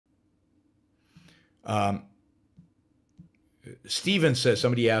Steven says,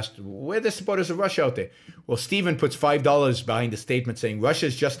 somebody asked, where are the supporters of Russia out there? Well, Steven puts $5 behind the statement saying, Russia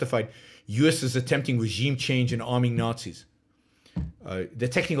is justified. U.S. is attempting regime change and arming Nazis. The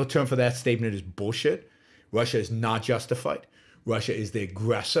technical term for that statement is bullshit. Russia is not justified. Russia is the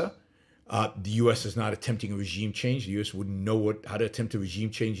aggressor. The U.S. is not attempting a regime change. The U.S. wouldn't know how to attempt a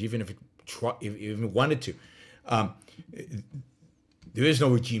regime change even if it wanted to. There is no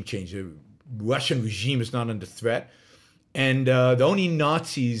regime change. The Russian regime is not under threat. And the only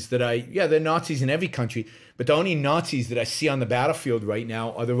Nazis that there are Nazis in every country, but the only Nazis that I see on the battlefield right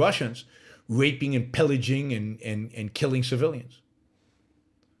now are the Russians raping and pillaging and killing civilians.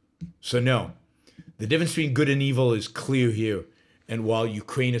 So no, the difference between good and evil is clear here. And while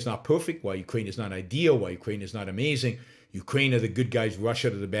Ukraine is not perfect, while Ukraine is not ideal, while Ukraine is not amazing, Ukraine are the good guys, Russia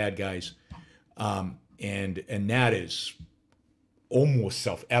are the bad guys. And that is almost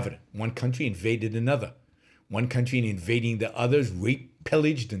self-evident. One country invaded another. One country invading the others, raped,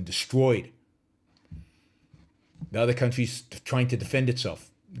 pillaged, and destroyed. The other country's trying to defend itself.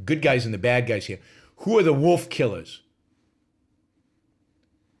 Good guys and the bad guys here. Who are the wolf killers?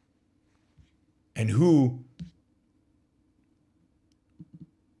 And who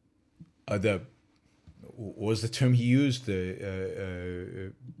are what was the term he used?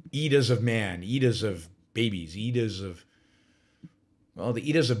 The eaters of man, eaters of babies, the eaters of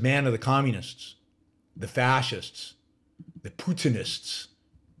man are the communists, the fascists, the Putinists.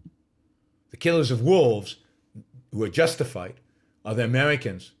 The killers of wolves, who are justified, are the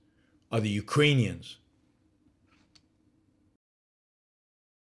Americans, are the Ukrainians.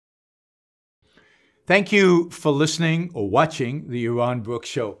 Thank you for listening or watching the Yaron Brook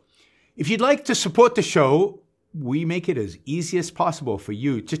Show. If you'd like to support the show, we make it as easy as possible for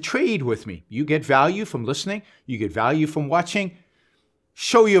you to trade with me. You get value from listening. You get value from watching.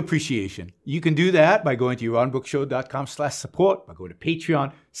 Show your appreciation. You can do that by going to yaronbrookshow.com/support, by going to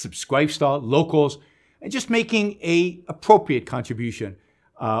Patreon, Subscribestar, Locals, and just making a appropriate contribution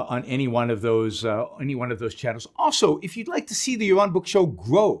on any one of those channels. Also, if you'd like to see the Yaron Brook Show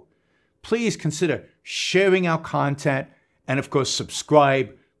grow, please consider sharing our content and, of course,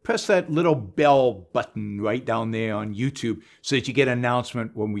 subscribe. Press that little bell button right down there on YouTube so that you get an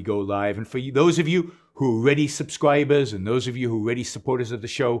announcement when we go live. And for those of you who are already subscribers and those of you who are already supporters of the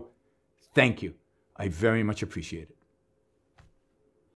show, thank you. I very much appreciate it.